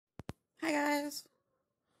guys,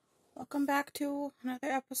 welcome back to another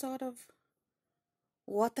episode of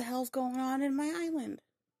what the hell's going on in my island.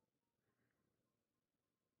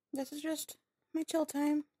 This is just my chill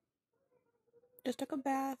time. Just took a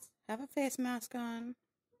bath, have a face mask on.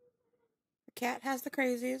 The cat has the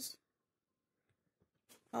crazies.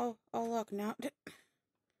 Oh look, now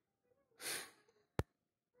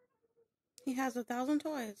he has 1,000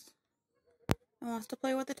 toys and wants to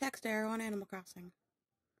play with the text arrow on Animal Crossing.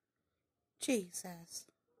 Jesus.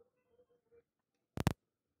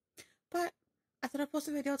 But I thought I'd post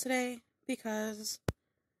a video today because,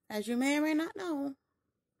 as you may or may not know,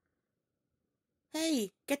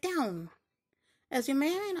 hey, get down! As you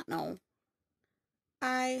may or may not know,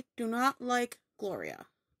 I do not like Gloria.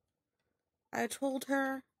 I told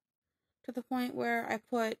her to the point where I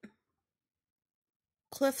put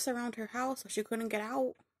cliffs around her house so she couldn't get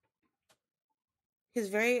out. He's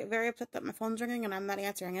very, very upset that my phone's ringing and I'm not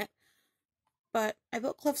answering it. But I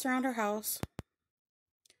built cliffs around her house.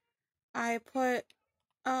 I put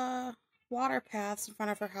water paths in front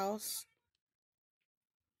of her house.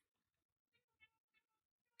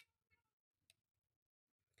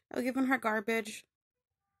 I was giving her garbage.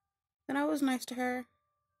 Then I was nice to her.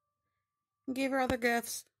 And gave her other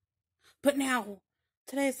gifts. But now,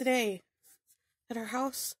 today's the day that her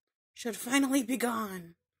house should finally be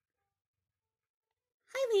gone.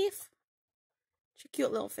 Hi, Leif. She's a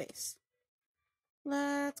cute little face.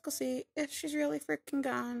 Let's go see if she's really freaking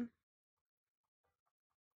gone.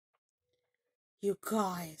 You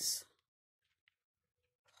guys.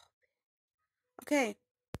 Okay.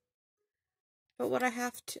 But what I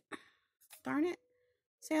have to... Darn it.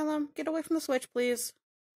 Salem, get away from the switch, please.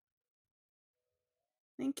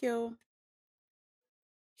 Thank you.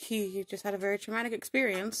 He just had a very traumatic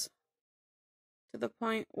experience. To the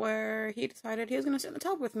point where he decided he was going to sit in the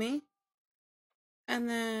tub with me. And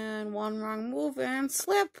then one wrong move and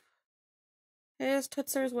slip. His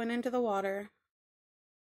tootsers went into the water.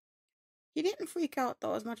 He didn't freak out,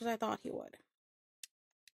 though, as much as I thought he would.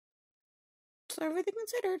 So everything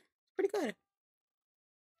considered, it's pretty good.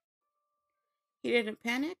 He didn't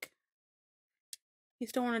panic. He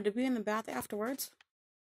still wanted to be in the bath afterwards.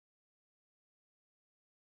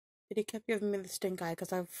 But he kept giving me the stink eye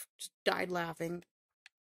because I've just died laughing.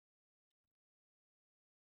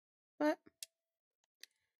 But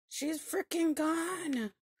she's freaking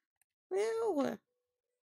gone. Woo.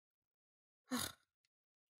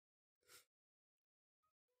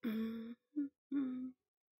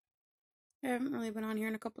 I haven't really been on here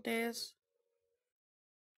in a couple days.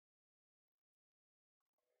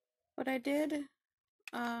 But I did,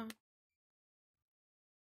 I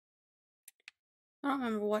don't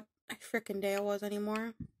remember what frickin' day it was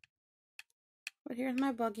anymore. But here's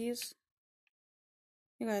my buggies.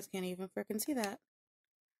 You guys can't even frickin' see that.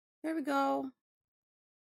 There we go.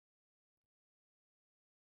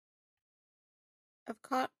 I've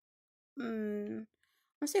caught,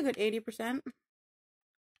 let's say a good 80%.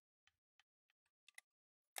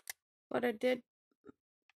 But I did,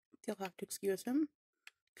 you'll have to excuse him.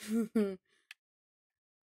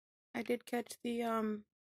 I did catch the, oh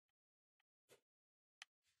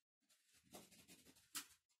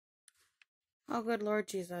good Lord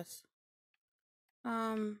Jesus.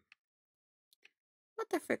 What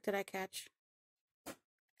the frick did I catch?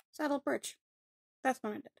 Saddle perch. That's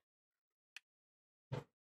what I did.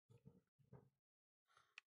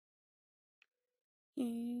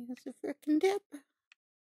 He's a frickin' dip.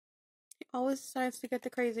 He always decides to get the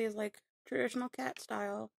crazies, like traditional cat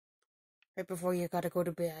style. Right before you gotta go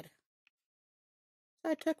to bed. So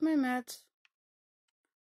I took my meds.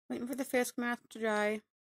 Waiting for the face mask to dry.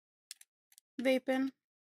 Vaping.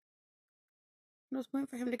 I was waiting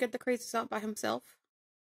for him to get the crazies out by himself.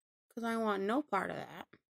 Because I want no part of that.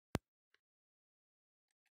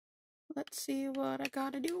 Let's see what I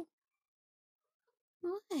gotta do.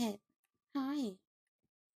 What? Hi.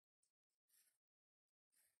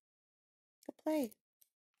 Go play.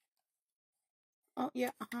 Oh,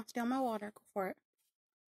 yeah, stay on my water. Go for it.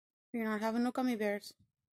 You're not having no gummy bears.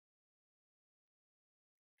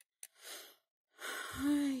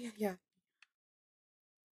 Yeah.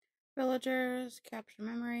 Villagers, capture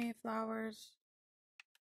memory, flowers.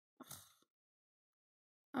 Ugh.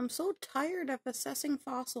 I'm so tired of assessing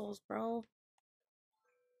fossils, bro.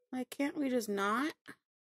 Like, can't we just not?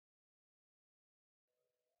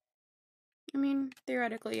 I mean,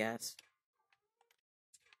 theoretically, yes.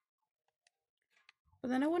 But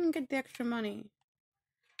then I wouldn't get the extra money.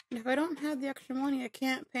 And if I don't have the extra money, I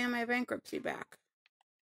can't pay my bankruptcy back.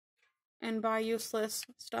 And buy useless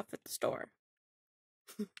stuff at the store.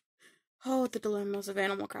 Oh, the dilemmas of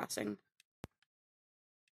Animal Crossing.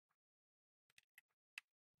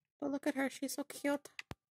 But look at her, she's so cute.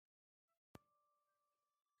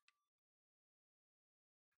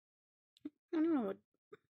 I don't know what.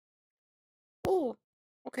 Oh,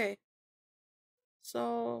 okay.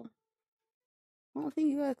 So, I don't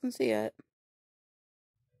think you guys can see it.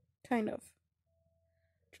 Kind of.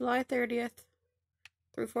 July 30th,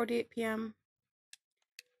 3:48 p.m.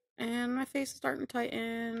 And my face is starting to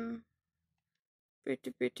tighten.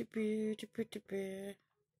 Pretty, pretty, pretty, pretty, pretty.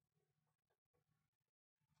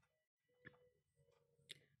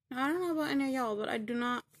 Now, I don't know about any of y'all, but I do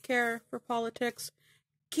not care for politics.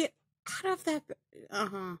 Get out of that.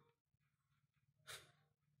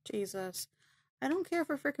 Jesus. I don't care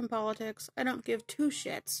for freaking politics. I don't give two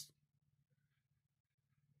shits.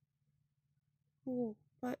 Ooh,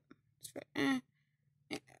 but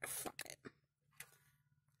fuck it.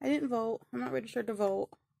 I didn't vote. I'm not registered to vote.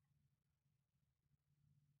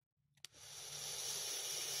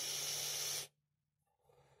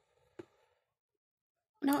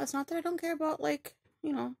 No, it's not that I don't care about, like,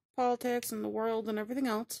 politics and the world and everything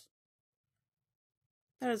else.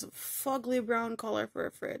 That is a fugly brown color for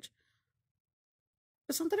a fridge.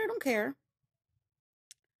 It's not that I don't care.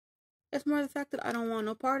 It's more the fact that I don't want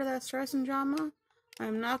no part of that stress and drama.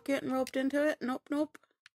 I'm not getting roped into it. Nope, nope.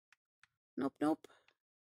 Nope, nope.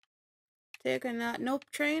 Taking that nope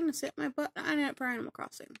train and sit my butt on it for Animal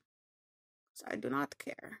Crossing. So I do not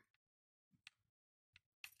care.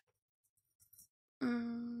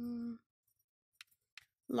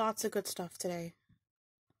 Lots of good stuff today.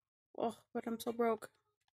 Oh, but I'm so broke.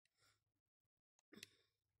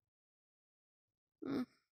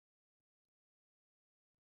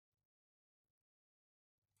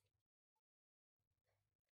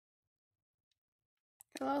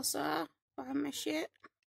 Hello, sir. Buy my shit.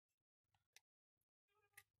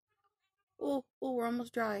 Oh, we're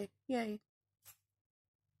almost dry. Yay.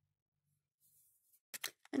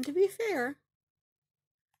 And to be fair,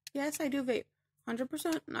 yes, I do vape.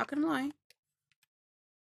 100%, not gonna lie.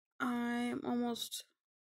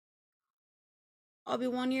 I'll be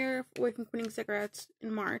 1 year away from quitting cigarettes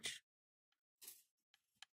in March.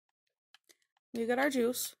 We got our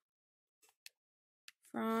juice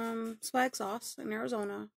from Swag Sauce in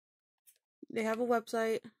Arizona. They have a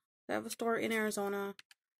website. They have a store in Arizona.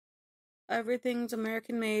 Everything's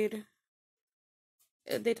American made.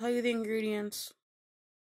 They tell you the ingredients.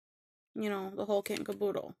 The whole kit and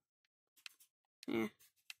caboodle.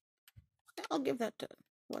 I'll give that to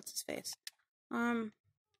what's his face.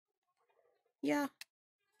 Yeah.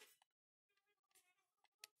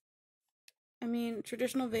 I mean,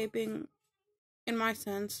 traditional vaping, in my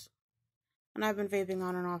sense, and I've been vaping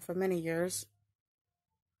on and off for many years,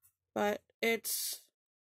 but it's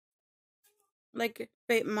like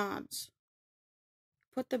vape mods.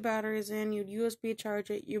 Put the batteries in, you'd USB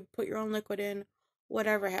charge it, you put your own liquid in,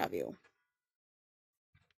 whatever have you.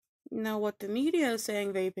 Now, what the media is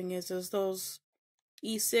saying vaping is those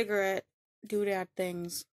e-cigarette doodad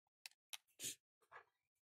things.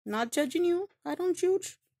 Not judging you. I don't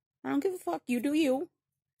judge. I don't give a fuck. You do you.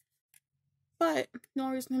 But the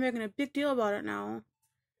only reason they're making a big deal about it now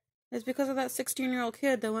is because of that 16-year-old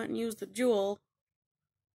kid that went and used the Juul.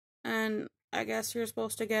 And I guess you're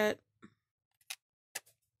supposed to get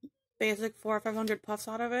basic 400 or 500 puffs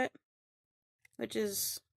out of it, which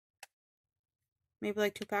is maybe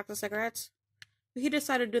like 2 packs of cigarettes. But he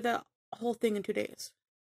decided to do that whole thing in 2 days.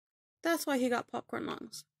 That's why he got popcorn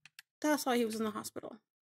lungs. That's why he was in the hospital.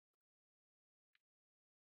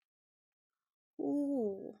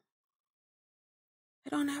 Ooh. I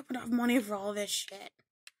don't have enough money for all this shit.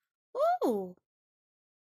 Ooh.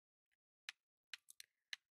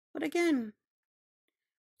 But again,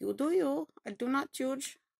 you do you. I do not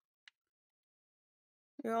judge.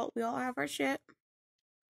 We all have our shit.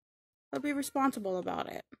 But be responsible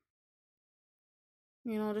about it.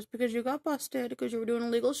 Just because you got busted, because you were doing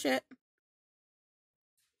illegal shit.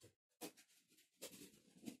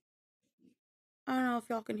 I don't know if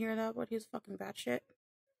y'all can hear that, but he's fucking batshit.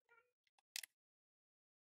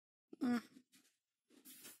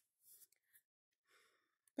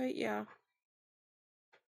 But yeah.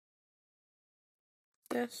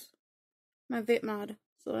 This. My vape mod.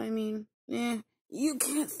 So I mean, you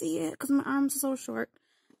can't see it because my arms are so short.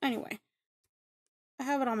 Anyway. I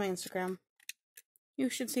have it on my Instagram. You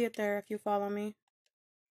should see it there if you follow me.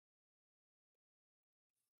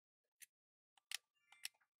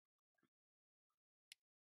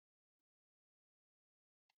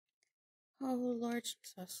 Oh, Lord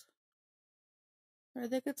Jesus. I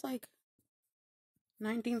think it's like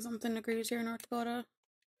 19-something degrees here in North Dakota.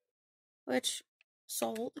 Which,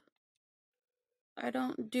 sold. I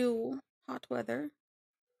don't do hot weather.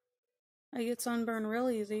 I get sunburn real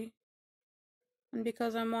easy. And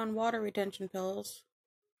because I'm on water retention pills,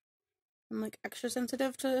 I'm like extra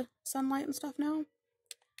sensitive to sunlight and stuff now.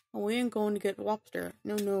 And we ain't going to get lobster.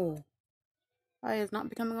 No, no. I is not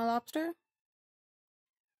becoming a lobster.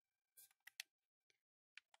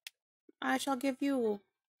 I shall give you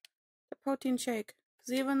the protein shake.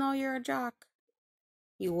 Because even though you're a jock,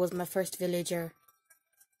 you was my first villager.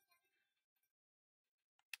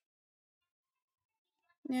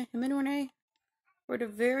 Yeah, him and Renee were the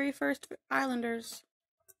very first islanders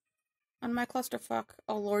on my clusterfuck.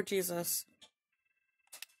 Oh, Lord Jesus.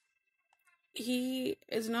 He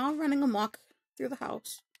is now running amok through the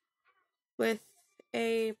house with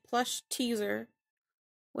a plush teaser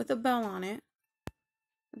with a bell on it.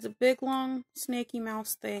 It's a big, long, snaky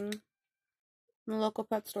mouse thing from the local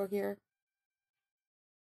pet store here.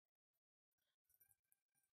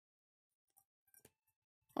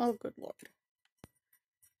 Oh, good Lord.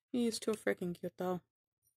 He's too freaking cute, though.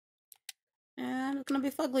 And it's gonna be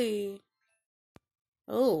fugly.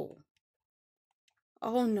 Oh.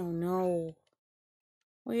 Oh, no, no.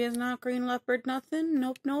 Well, he is not green leopard nothing.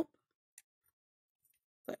 Nope, nope.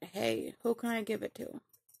 But hey, who can I give it to?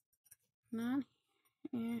 None?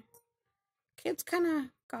 Yeah. Kid's kind of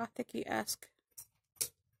gothic-y-esque. So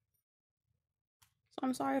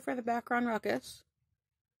I'm sorry for the background ruckus.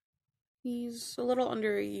 He's a little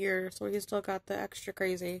under a year, so he's still got the extra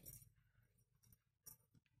crazy.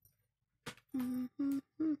 I'm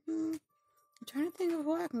trying to think of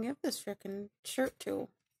who I can give this frickin' shirt to.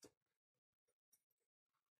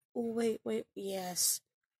 Oh, wait, yes.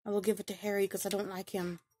 I will give it to Harry because I don't like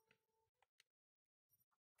him.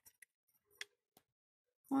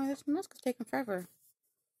 Oh, this mask is taking forever.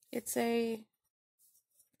 It's a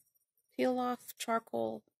peel-off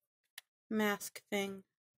charcoal mask thing.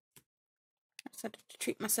 I decided to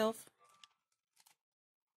treat myself.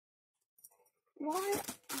 Why?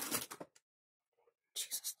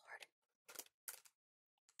 Jesus Lord.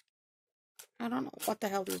 I don't know what the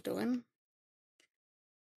hell he's doing.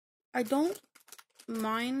 I don't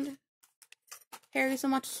mind Harry so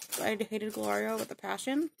much. I hated Gloria with a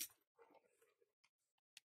passion.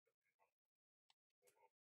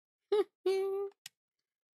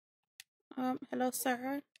 Hello,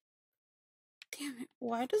 sir. Damn it.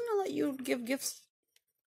 Why doesn't it let you give gifts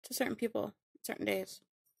to certain people certain days?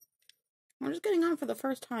 I'm just getting on for the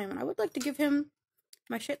first time, and I would like to give him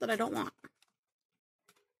my shit that I don't want.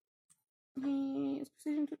 He's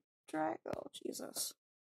proceeding to drag. Oh, Jesus.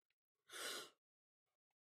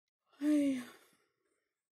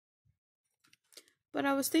 But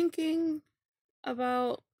I was thinking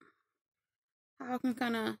about how I can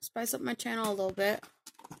kind of spice up my channel a little bit.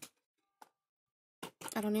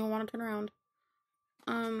 I don't even want to turn around.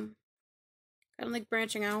 Kind of like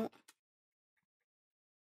branching out.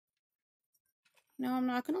 No, I'm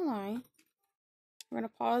not gonna lie. We're gonna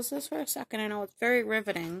pause this for a second. I know it's very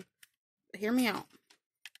riveting, but hear me out.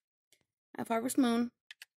 I have Harvest Moon,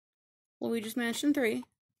 Luigi's Mansion 3,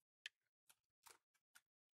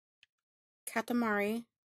 Katamari,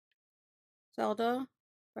 Zelda,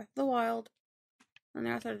 Breath of the Wild, and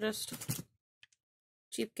the rest are just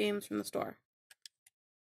cheap games from the store.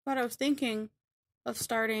 But I was thinking of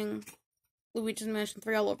starting Luigi's Mansion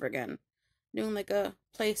 3 all over again, doing like a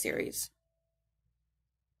play series.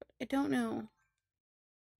 But I don't know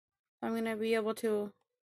if I'm gonna be able to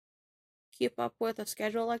keep up with a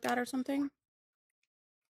schedule like that or something.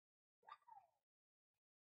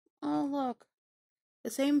 Oh, look. The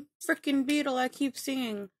same freaking beetle I keep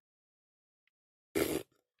seeing.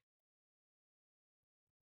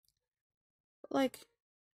 Like,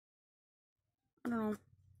 I don't know.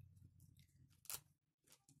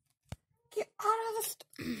 Get out of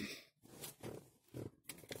the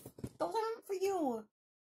those aren't for you.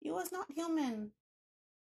 You is not human.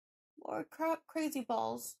 Or crazy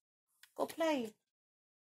balls. Go play.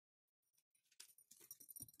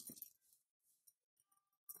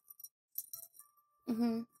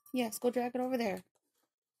 Yes, go drag it over there.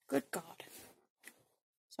 Good God.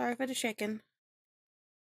 Sorry for the shaking.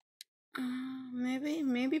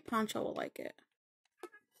 Maybe Poncho will like it.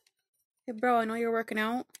 Hey, bro, I know you're working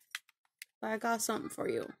out, but I got something for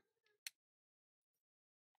you.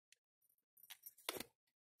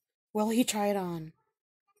 Will he try it on?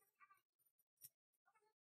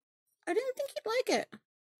 I didn't think he'd like it.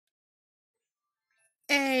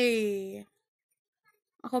 Hey.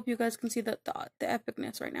 I hope you guys can see the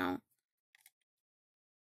epicness right now.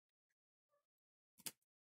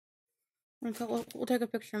 We'll take a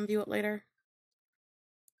picture and view it later.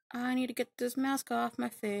 I need to get this mask off my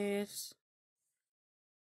face.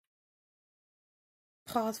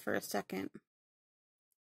 Pause for a second.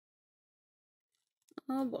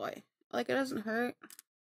 Oh boy. Like, it doesn't hurt.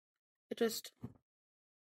 It just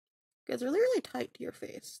gets really, really tight to your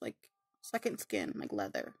face. Like, second skin, like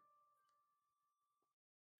leather.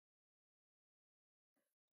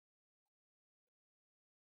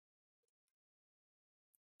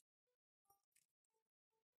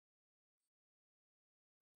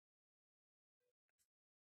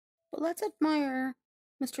 But let's admire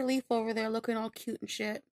Mr. Leif over there looking all cute and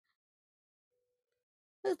shit.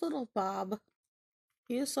 His little Bob.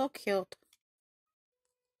 He is so cute.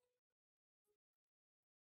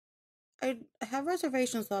 I have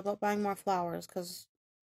reservations though about buying more flowers because,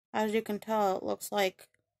 as you can tell, it looks like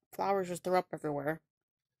flowers just throw up everywhere.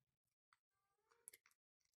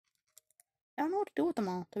 I don't know what to do with them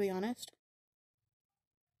all, to be honest.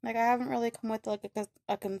 Like, I haven't really come with like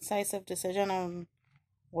a concise decision on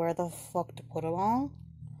where the fuck to put them all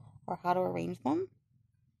or how to arrange them.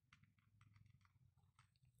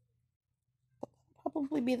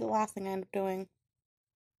 Probably be the last thing I end up doing.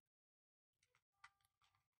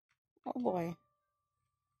 Oh boy.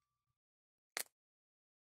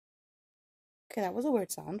 Okay, that was a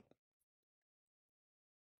weird sound.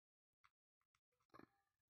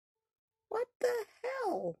 What the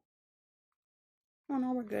hell? Oh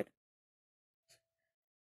no, we're good.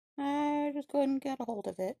 I just couldn't get a hold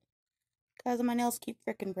of it because my nails keep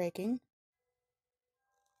frickin' breaking.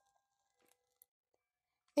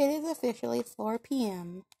 It is officially 4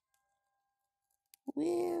 p.m.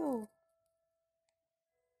 Woo!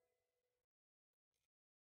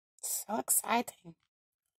 So exciting.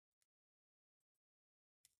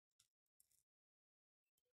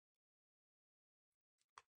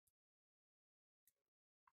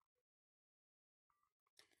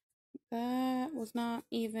 That was not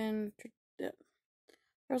even. There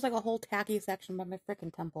was like a whole tacky section by my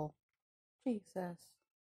frickin' temple. Jesus.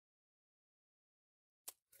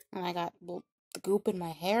 And I got the goop in my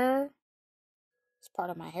hair. This part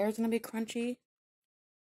of my hair is gonna be crunchy.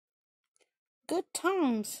 Good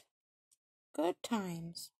times. Good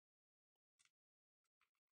times.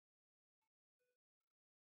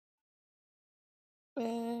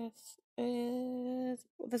 This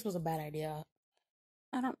was a bad idea.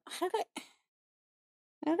 I don't. How did I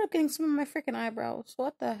ended up getting some of my freaking eyebrows.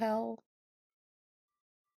 What the hell?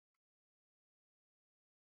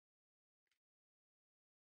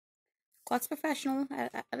 Clock's professional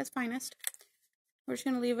at its finest. We're just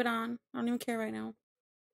gonna leave it on. I don't even care right now.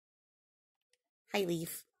 Hi,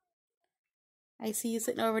 Leif. I see you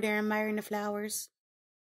sitting over there admiring the flowers.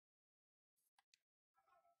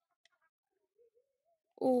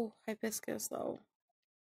 Oh, hibiscus though.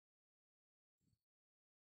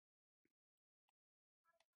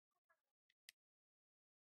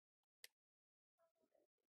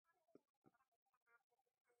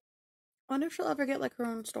 I wonder if she'll ever get like her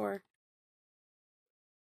own store.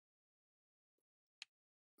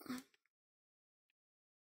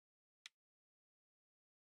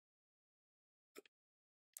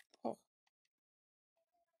 Oh,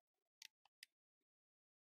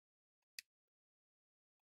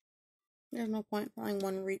 there's no point buying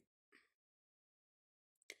one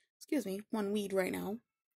one weed right now.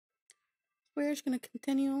 We're just gonna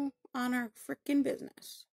continue on our freaking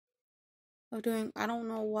business of doing I don't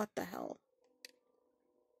know what the hell.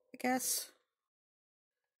 I guess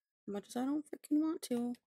as much as I don't freaking want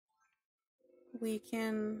to, we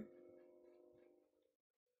can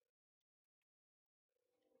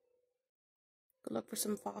go look for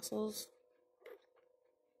some fossils.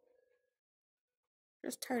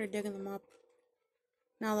 Just tired of digging them up.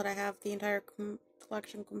 Now that I have the entire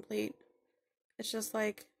collection complete, it's just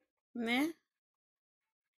like, meh.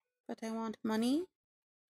 But I want money.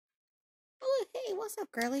 Oh, hey, what's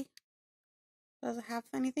up, girly? Does it have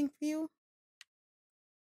anything for you?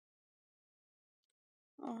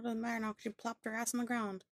 Oh, it doesn't matter now because you plopped her ass on the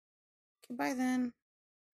ground. Okay, bye then.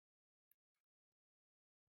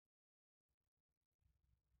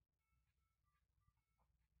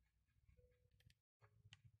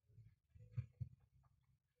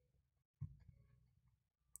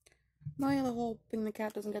 My other hoping the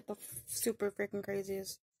cat doesn't get the super freaking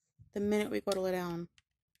craziest the minute we go to lay down.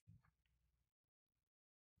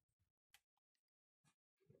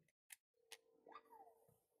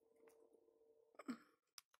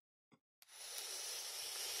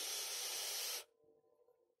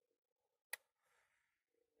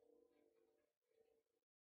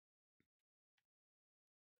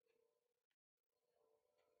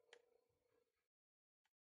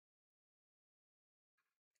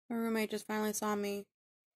 My roommate just finally saw me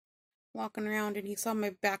walking around and he saw my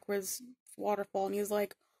backwards waterfall and he was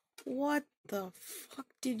like, "What the fuck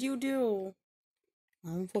did you do?" I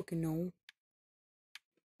don't fucking know.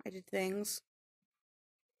 I did things.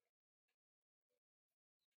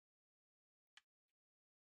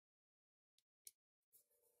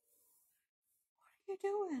 What are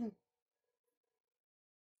you doing?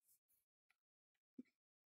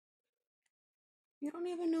 You don't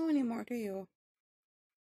even know anymore, do you?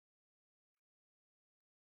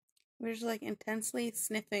 We're just like intensely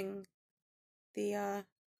sniffing the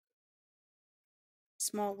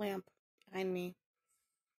small lamp behind me.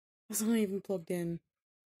 It's not even plugged in.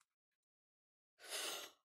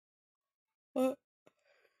 But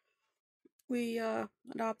we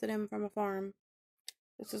adopted him from a farm.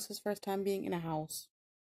 This is his first time being in a house.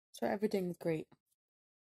 So everything is great.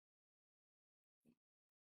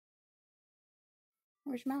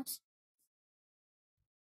 Where's your mouse?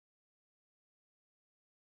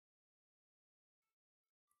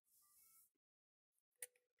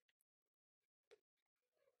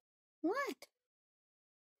 What?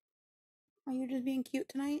 Are you just being cute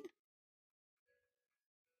tonight?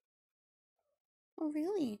 Oh,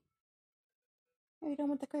 really? Are you done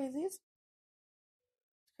with the crazies? Is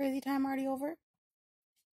crazy time already over?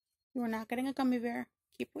 You are not getting a gummy bear.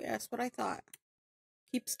 That's what I thought.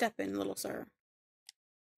 Keep stepping, little sir.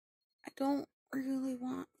 I don't really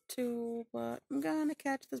want to, but I'm gonna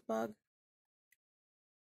catch this bug.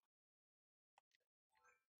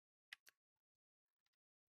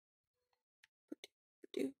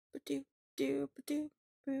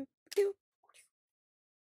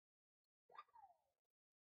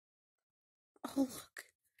 Oh, look.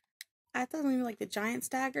 I thought maybe like the giant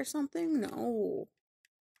stag or something. No.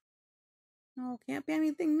 No, can't be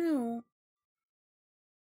anything new.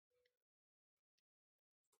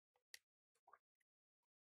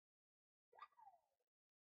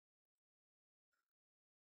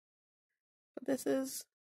 But this is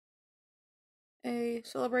a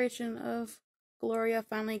celebration of Gloria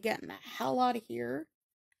finally getting the hell out of here.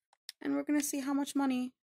 And we're gonna see how much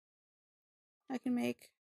money I can make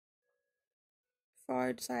before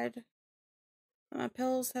I decide that my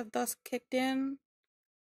pills have thus kicked in.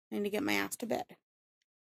 I need to get my ass to bed.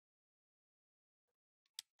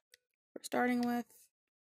 We're starting with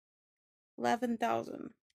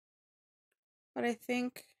 11,000. But I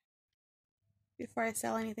think before I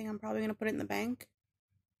sell anything, I'm probably gonna put it in the bank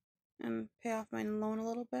and pay off my loan a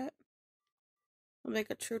little bit. We'll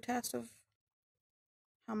make a true test of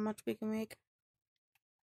how much we can make.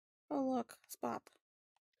 Oh look, Spot.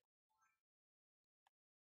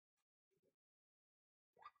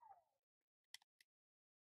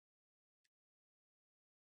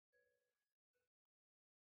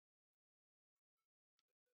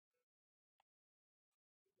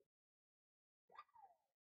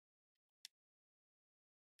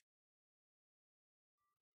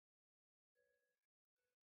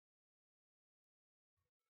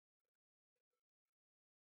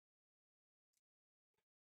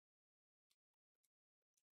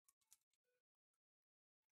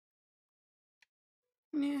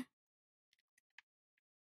 Yeah.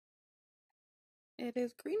 It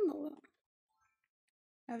is green balloon.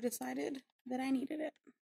 I've decided that I needed it.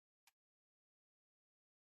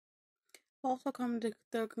 I've also come to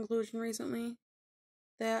the conclusion recently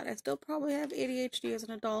that I still probably have ADHD as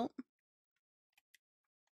an adult.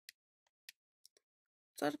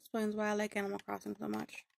 So that explains why I like Animal Crossing so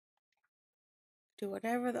much. Do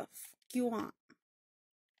whatever the fuck you want.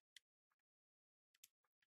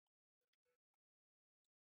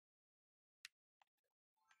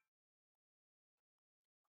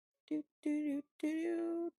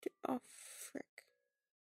 Oh, frick.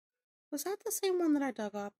 Was that the same one that I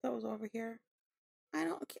dug up that was over here? I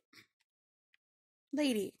don't care.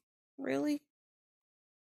 Lady, really?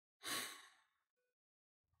 Just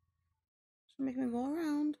make me go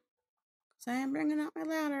around. Because I am bringing out my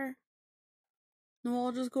ladder. No,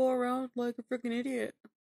 I'll just go around like a freaking idiot.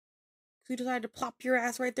 Because you decided to plop your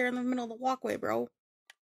ass right there in the middle of the walkway, bro.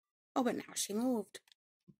 Oh, but now she moved.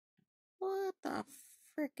 What the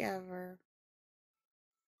frick ever?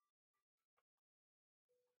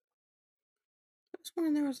 I was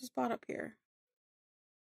wondering there was a spot up here.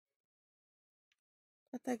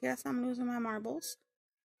 But I guess I'm losing my marbles.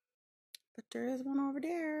 But there is one over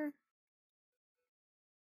there.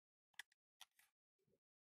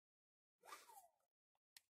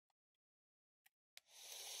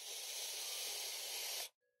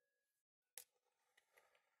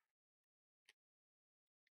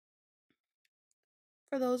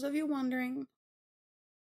 For those of you wondering,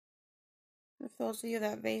 if those of you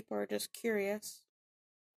that vape or are just curious,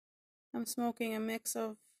 I'm smoking a mix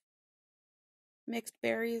of mixed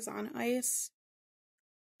berries on ice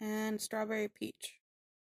and strawberry peach.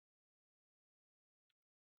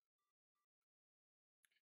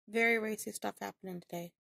 Very racy stuff happening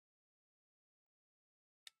today.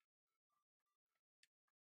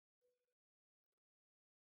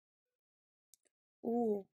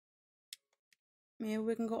 Ooh. Maybe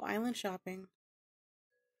we can go island shopping.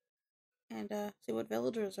 And see what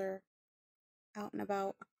villagers are out and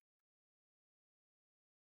about.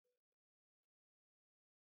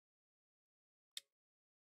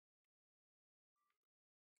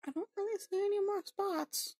 I don't really see any more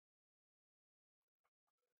spots.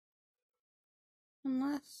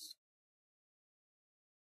 Unless...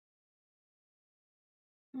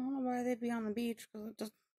 I don't know why they'd be on the beach, because it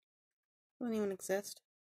doesn't even exist.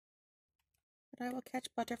 But I will catch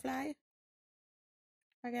butterfly.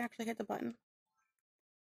 I can actually hit the button.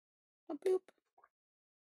 A boop.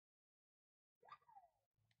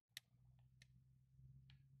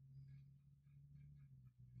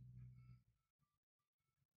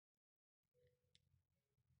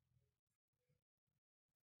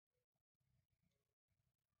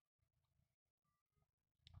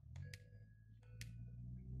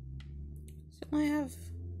 So I have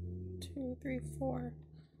 2, 3, 4.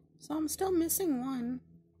 So I'm still missing one.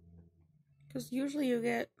 Because usually you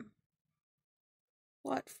get,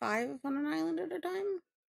 what, 5 on an island at a time?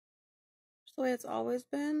 That's the way it's always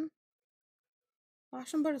been.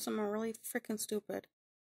 Wash and butter some are really freaking stupid.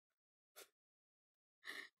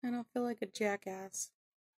 I don't feel like a jackass.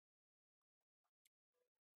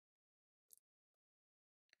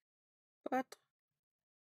 But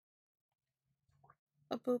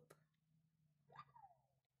a boop.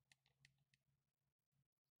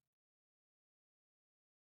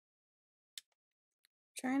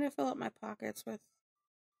 Trying to fill up my pockets with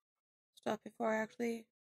stuff before I actually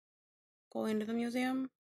go into the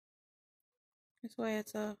museum. This way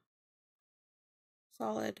it's a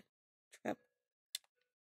solid trip.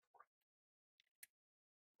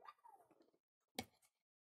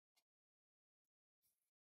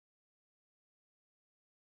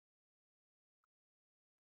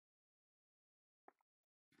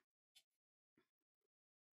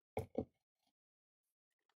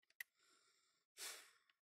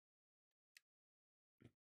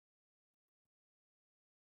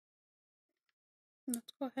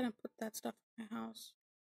 Let's go ahead and put that stuff in my house.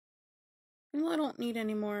 I don't need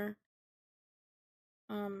any more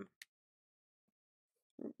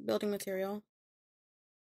building material.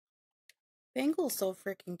 Bangle's so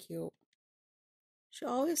freaking cute. She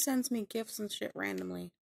always sends me gifts and shit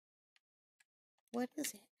randomly. What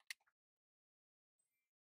is it?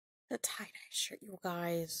 The tie-dye shirt, you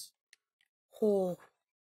guys. Oh.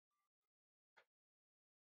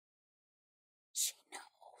 She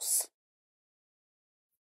knows.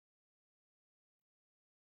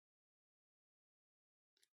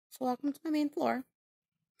 So welcome to my main floor.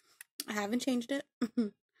 I haven't changed it.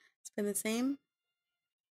 It's been the same.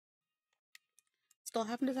 Still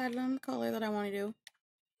haven't decided on the color that I want to do.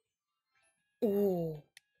 Ooh.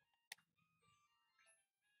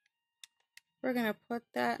 We're gonna put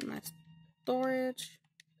that in my storage.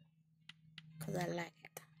 Because I like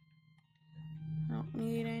it. I don't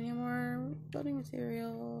need any more building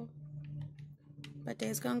material. But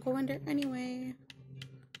Day's gonna go in there anyway.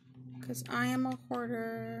 Because I am a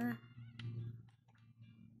hoarder.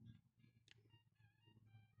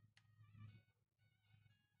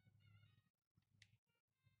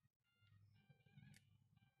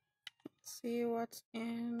 Let's see what's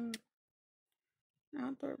in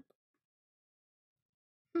outdoor.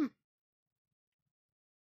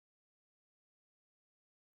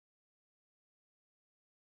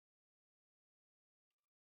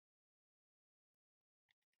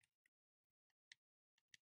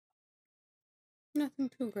 Nothing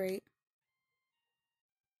too great.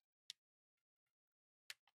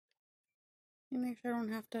 You make sure I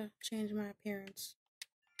don't have to change my appearance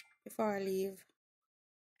before I leave.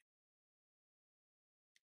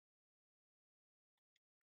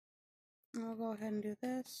 I'll go ahead and do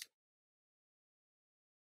this.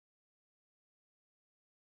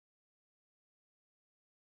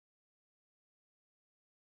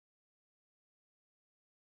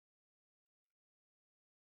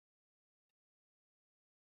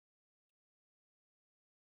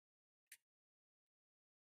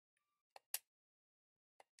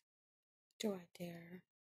 Do I dare?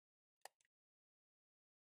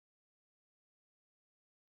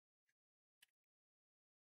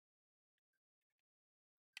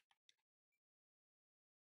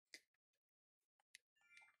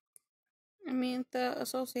 I mean, the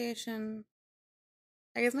association,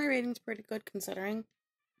 I guess my rating's pretty good considering,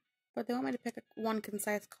 but they want me to pick one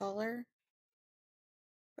concise color.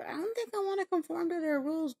 But I don't think I want to conform to their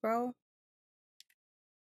rules, bro.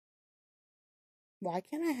 Why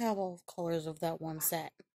can't I have all colors of that one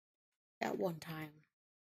set at one time?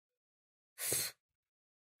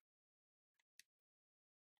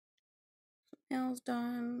 Nails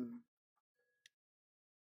done.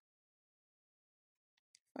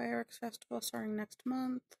 Fireworks festival starting next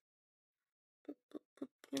month.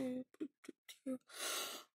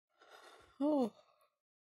 Oh.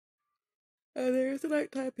 And there's the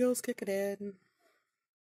nighttime pills kicking in.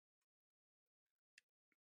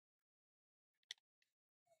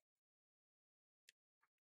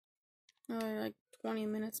 Like 20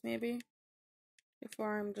 minutes maybe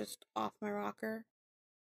before I'm just off my rocker.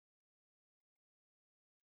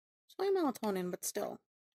 It's only melatonin, but still.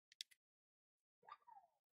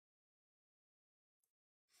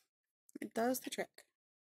 It does the trick.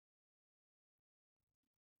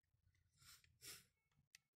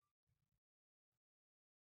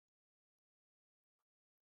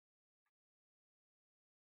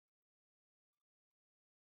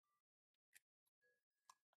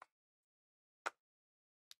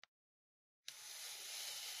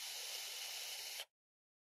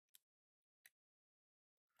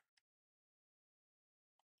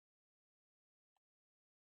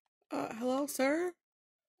 Hello, sir?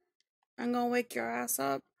 I'm gonna wake your ass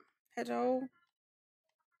up. Hello?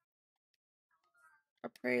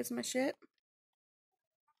 Appraise my shit.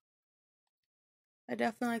 I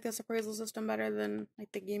definitely like this appraisal system better than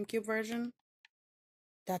like the GameCube version.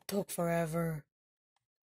 That took forever.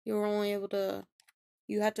 You were only able to,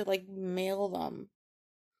 you had to like mail them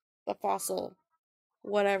the fossil,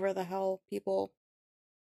 whatever the hell people,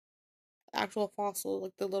 actual fossil,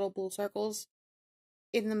 like the little blue circles,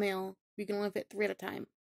 in the mail. You can only fit 3 at a time.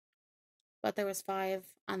 But there was 5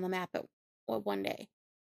 on the map at one day.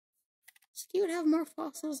 So you would have more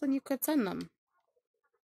fossils than you could send them.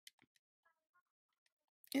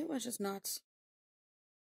 It was just nuts.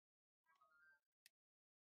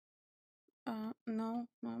 No,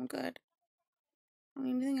 I'm good. I don't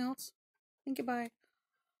need anything else. Thank you, bye.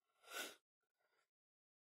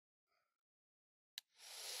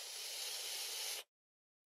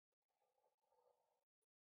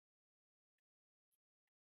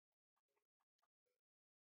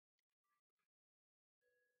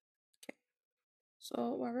 Okay.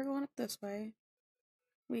 So while we're going up this way,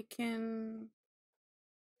 we can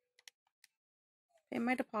pay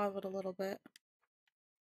my deposit a little bit.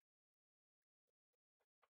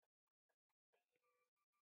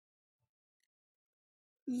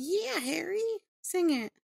 Yeah, Harry! Sing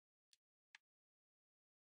it.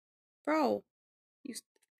 Bro.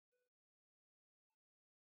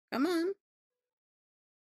 Come on.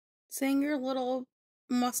 Sing your little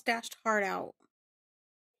mustached heart out.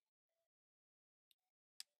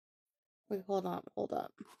 Wait, hold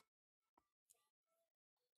up.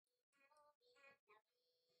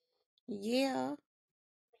 Yeah.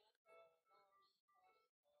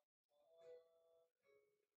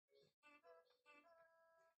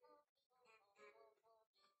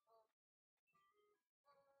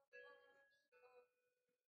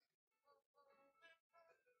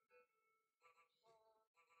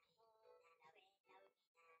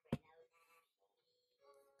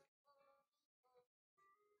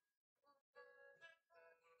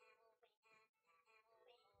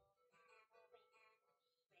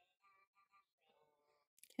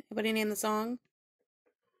 Anybody name the song?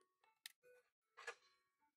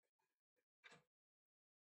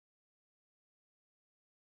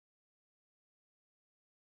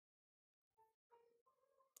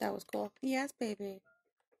 That was cool. Yes, baby.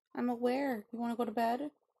 I'm aware. You want to go to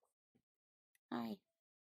bed? Hi.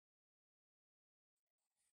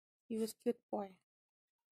 You was cute boy.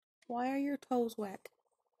 Why are your toes wet?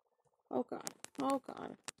 Oh god. Oh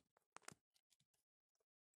god.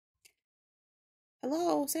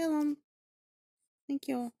 Hello, Salem. Thank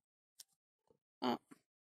you. Can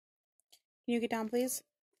you get down, please?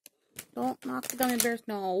 Don't knock the gummy bears.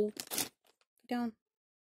 No. Get down.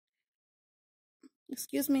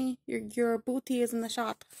 Excuse me. Your booty is in the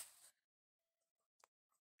shop.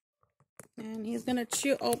 And he's gonna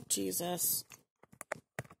chew. Oh, Jesus.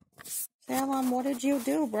 Salem, what did you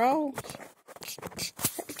do, bro?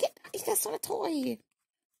 That's not a toy.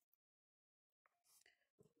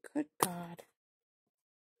 Good God.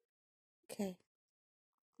 Okay.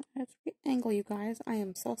 Let's re-angle you guys. I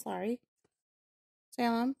am so sorry.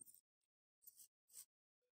 Salem,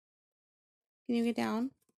 can you get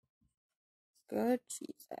down? Good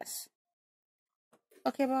Jesus.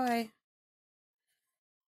 Okay, bye.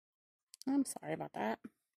 I'm sorry about that.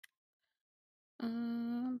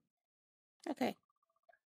 Okay.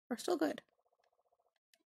 We're still good.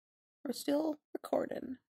 We're still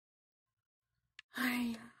recording.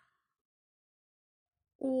 Hi.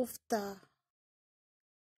 oofta.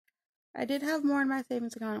 I did have more in my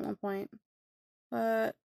savings account at one point,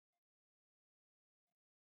 but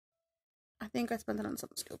I think I spent it on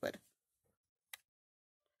something stupid.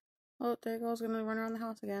 Oh, there goes gonna run around the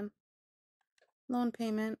house again. Loan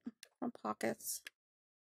payment from pockets.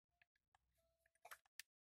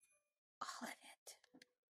 All in it.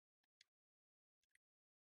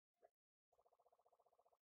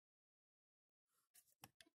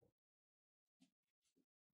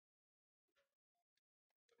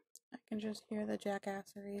 I can just hear the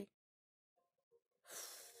jackassery.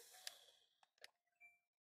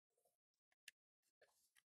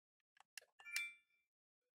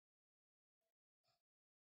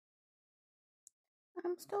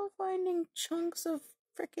 I'm still finding chunks of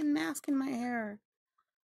freaking mask in my hair.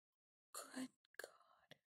 Good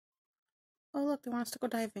God. Oh, look, they want us to go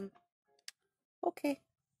diving. Okay.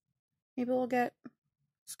 Maybe we'll get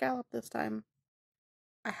scallop this time.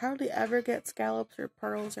 I hardly ever get scallops or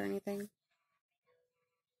pearls or anything.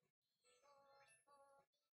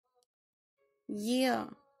 Yeah.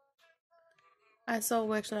 I so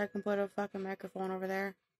wish that I can put a fucking microphone over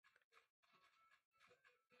there.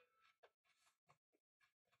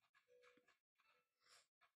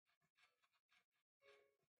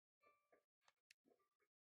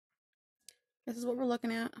 This is what we're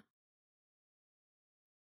looking at.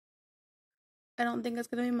 I don't think it's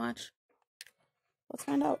gonna be much. Let's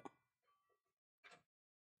find out.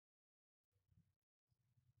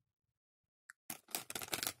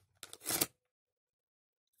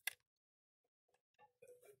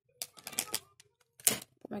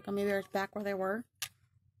 Put my gummy bears back where they were.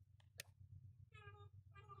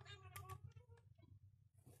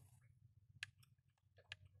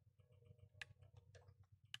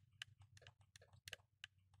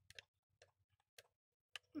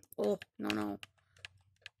 Oh, no.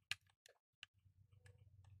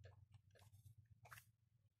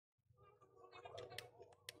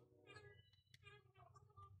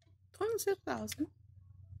 26,000.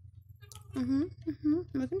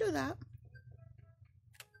 We can do that.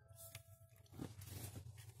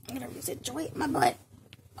 I'm gonna resituate my butt.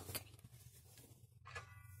 Okay.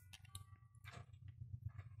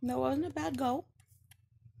 That wasn't a bad go.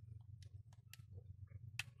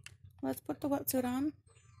 Let's put the wetsuit on.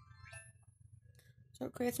 So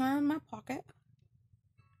it creates one in my pocket.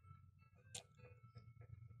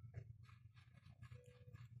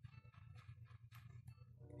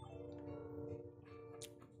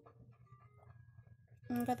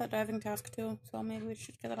 And we got that diving task too, so maybe we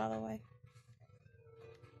should get it out of the way.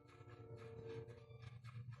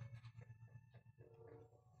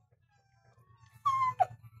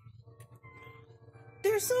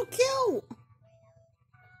 They're so cute!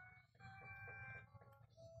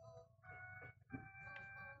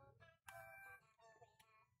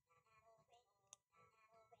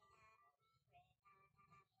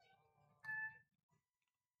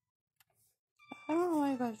 I don't know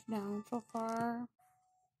why you guys are down so far.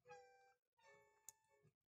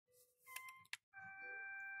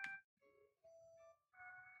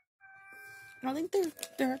 I don't think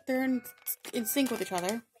they're in sync with each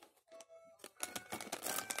other.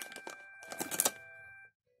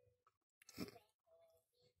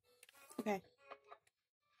 Okay.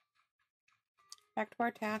 Back to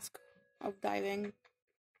our task of diving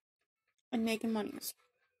and making monies.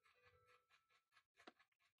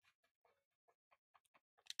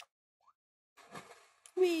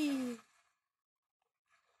 Whee!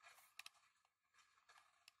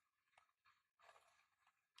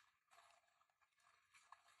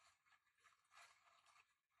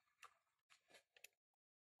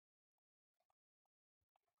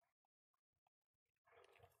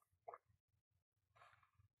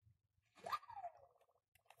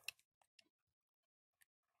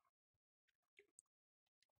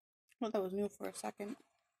 Well, that was new for a second.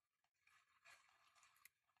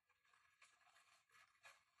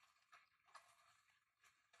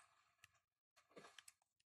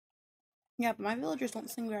 Yeah, but my villagers don't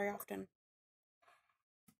sing very often.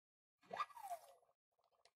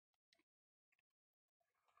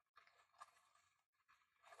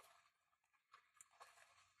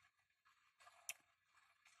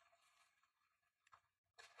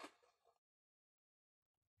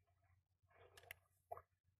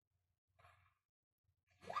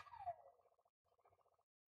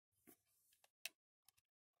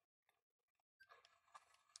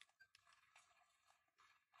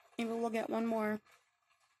 Maybe we'll get one more.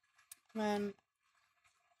 Then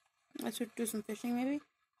let's do some fishing, maybe.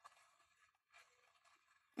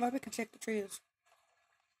 Or we can check the trees.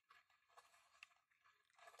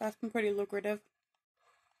 That's been pretty lucrative.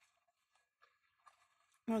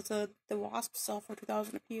 Was the wasps sell for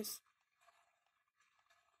 2,000 a piece.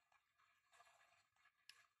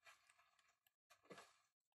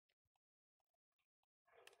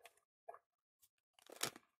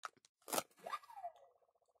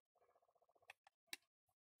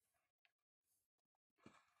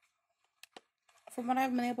 From what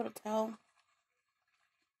I've been able to tell,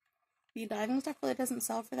 the diving stuff really doesn't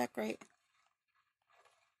sell for that great.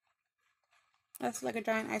 That's like a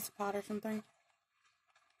giant isopod or something.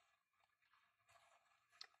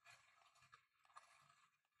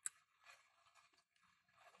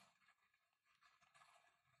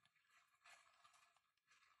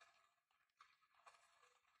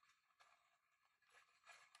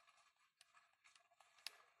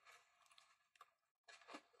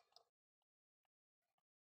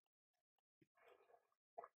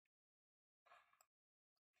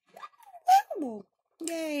 Ooh,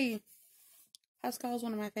 yay! Pascal is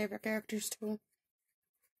one of my favorite characters too.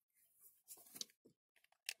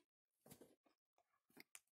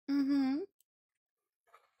 Mm-hmm.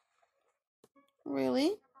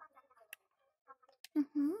 Really?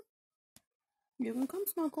 Mm-hmm. You can come,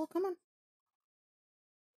 Snuggle. Come on.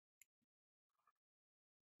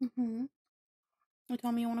 Mm-hmm. You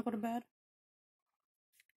tell me you want to go to bed?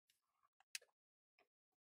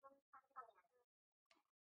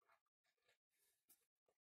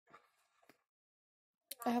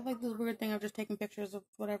 I have like this weird thing of just taking pictures of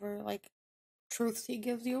whatever like truths he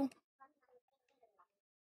gives you.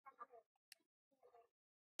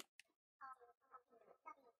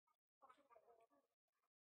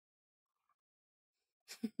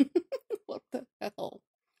 What the hell?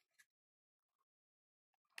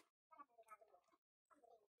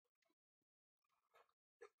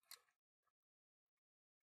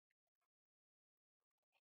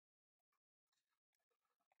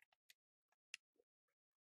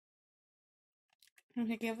 And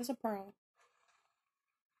he gave us a pearl.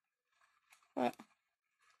 But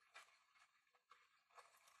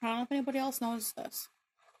I don't know if anybody else knows this.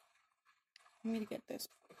 I need to get this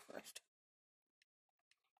first.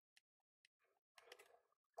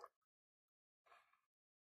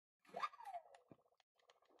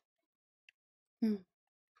 Hmm.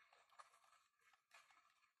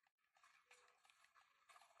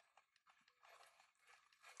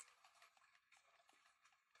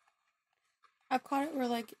 I've caught it where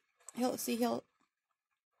like he'll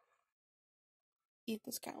eat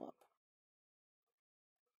the scallop,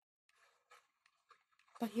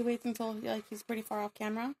 but he waits until like he's pretty far off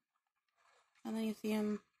camera, and then you see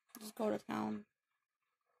him just go to town.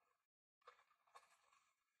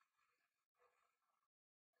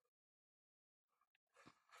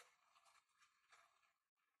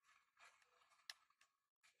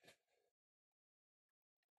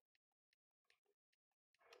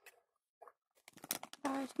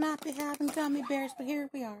 I should not be having gummy bears, but here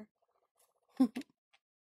we are.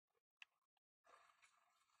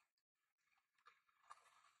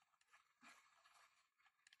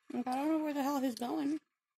 Like, I don't know where the hell he's going.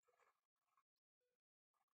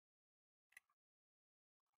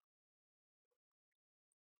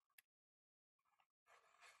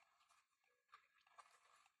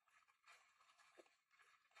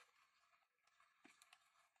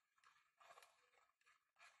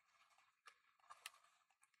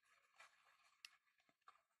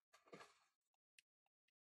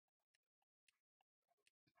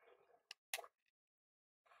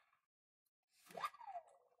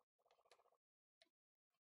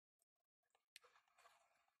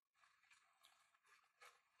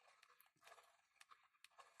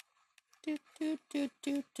 Do do do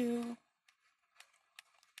do do.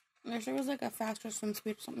 If there was like a faster swim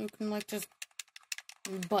speed or something, you can like just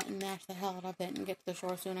button mash the hell out of it and get to the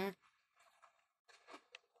shore sooner.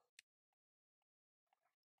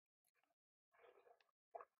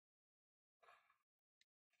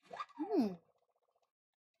 Hmm.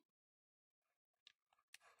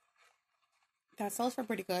 That sells for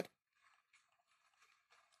pretty good.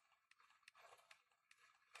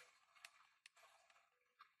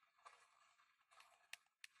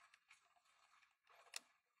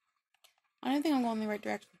 I don't think I'm going in the right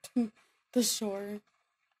direction to the shore.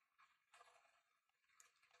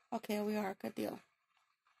 Okay, we are. Good deal.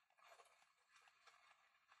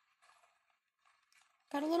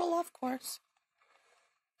 Got a little off course,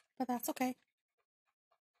 but that's okay.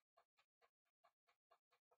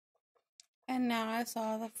 And now I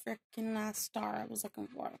saw the freaking last star I was looking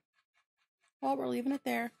for. Well, we're leaving it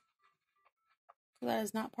there. So that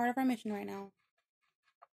is not part of our mission right now.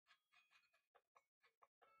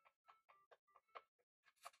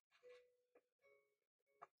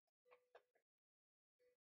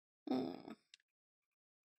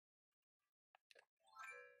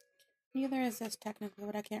 Neither is this technically,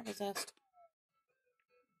 but I can't resist.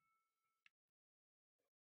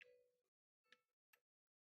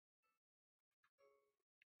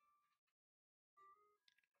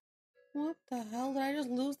 What the hell? Did I just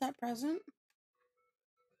lose that present?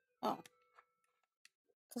 Oh.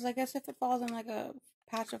 Because I guess if it falls in like a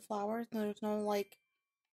patch of flowers, then there's no like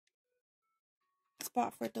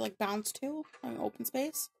spot for it to like bounce to, like an open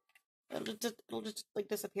space. It'll just like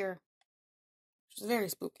disappear. Which is very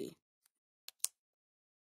spooky.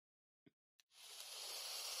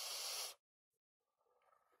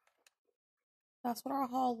 That's what our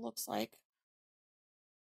haul looks like.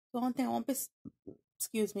 The only thing I won't be,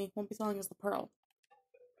 won't be selling is the pearl.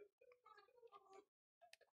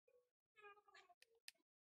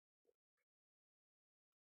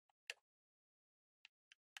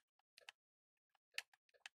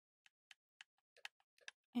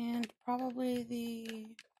 And probably the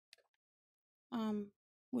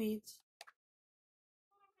weeds.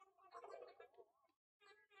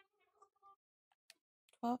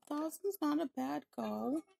 12,000 is not a bad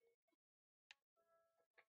go.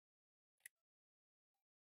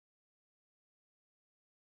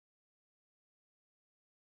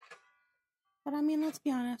 But I mean, let's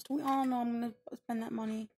be honest. We all know I'm gonna spend that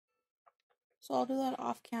money. So I'll do that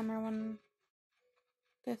off camera when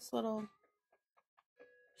this little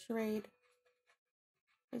charade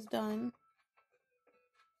is done.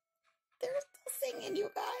 They're still singing,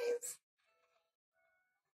 you guys.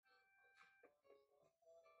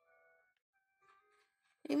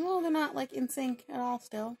 Even though they're not like in sync at all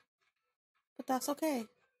still. But that's okay.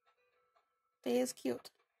 They is cute.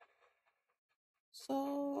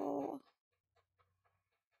 So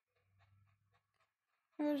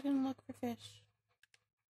we're just gonna look for fish.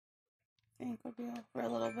 I think we'll be out for a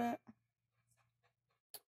little bit.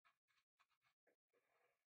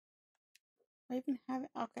 I even have it.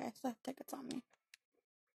 Okay, I still have tickets on me.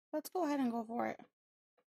 Let's go ahead and go for it.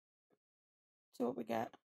 See what we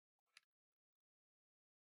get.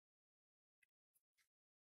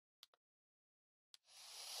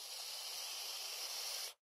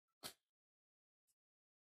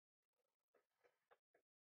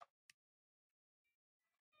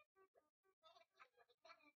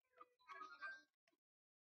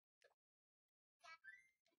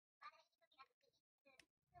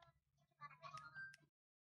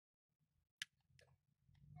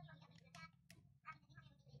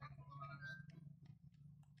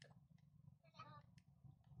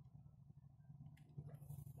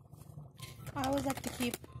 I always like to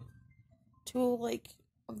keep two like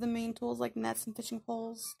of the main tools like nets and fishing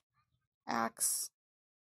poles, axe,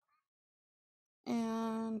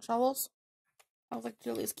 and shovels. I would like to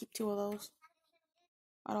at least keep two of those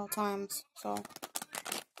at all times, so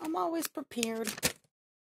I'm always prepared.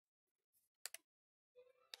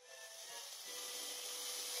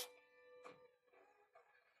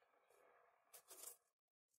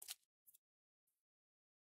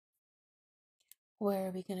 Where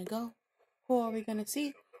are we gonna go? Who are we gonna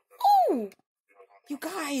see? Oh! You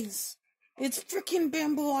guys! It's freaking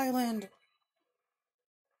Bamboo Island!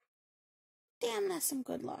 Damn, that's some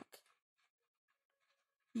good luck.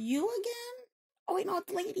 You again? Oh wait, no,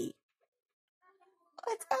 it's Lady.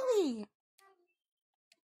 Oh, it's Ellie!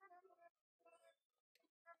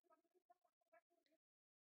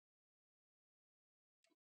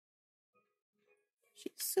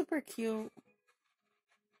 She's super cute.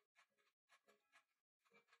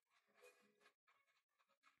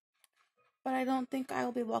 But I don't think I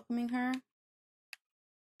will be welcoming her to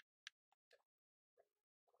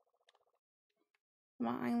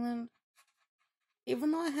my island. Even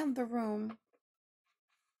though I have the room,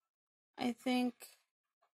 I think...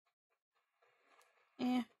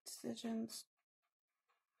 decisions.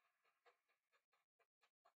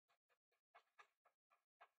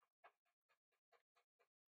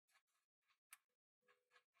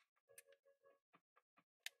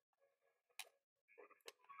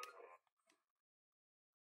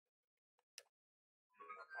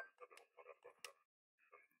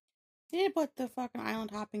 They did put the fucking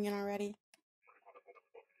island hopping in already.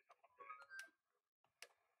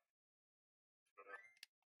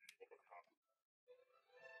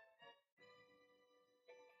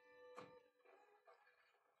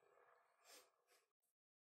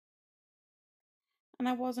 And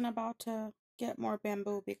I wasn't about to get more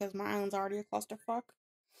bamboo because my island's already a clusterfuck.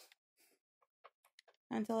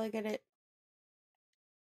 Until I get it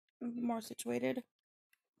more situated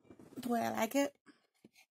the way I like it.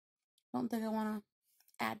 I don't think I want to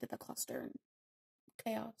add to the cluster and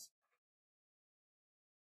chaos.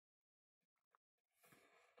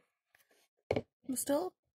 But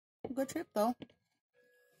still, a good trip though.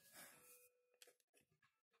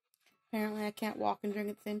 Apparently I can't walk and drink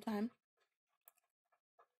at the same time.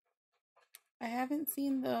 I haven't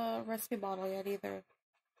seen the recipe bottle yet either.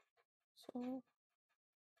 So,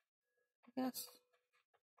 I guess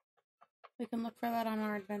we can look for that on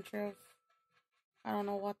our adventure of, I don't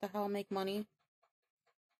know what the hell, make money.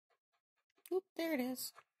 Oop, there it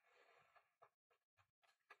is.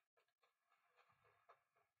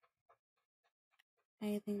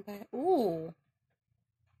 Anything by... Ooh!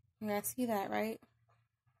 You guys see that, right?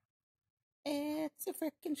 It's a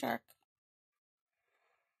freaking shark.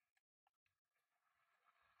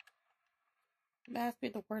 That has to be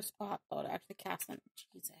the worst spot, though, to actually cast in.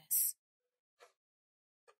 Jesus.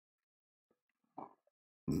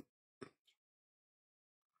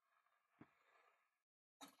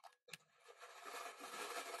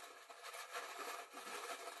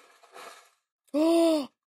 Oh!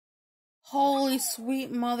 Holy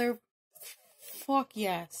sweet mother... Fuck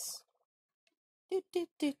yes. Do, do,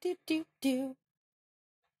 do, do, do, do.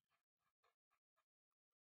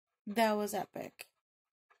 That was epic.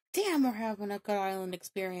 Damn, we're having a good island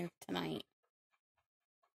experience tonight.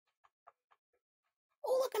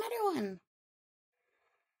 Oh, look, another one.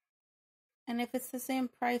 And if it's the same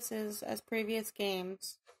prices as previous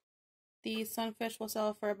games, the sunfish will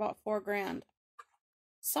sell for about $4,000.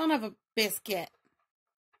 Son of a biscuit.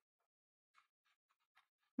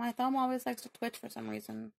 My thumb always likes to twitch for some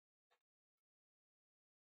reason.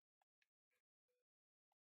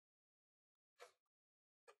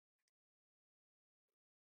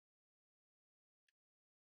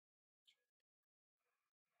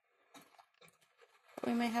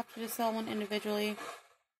 We may have to just sell one individually.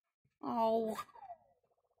 Oh.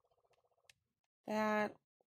 That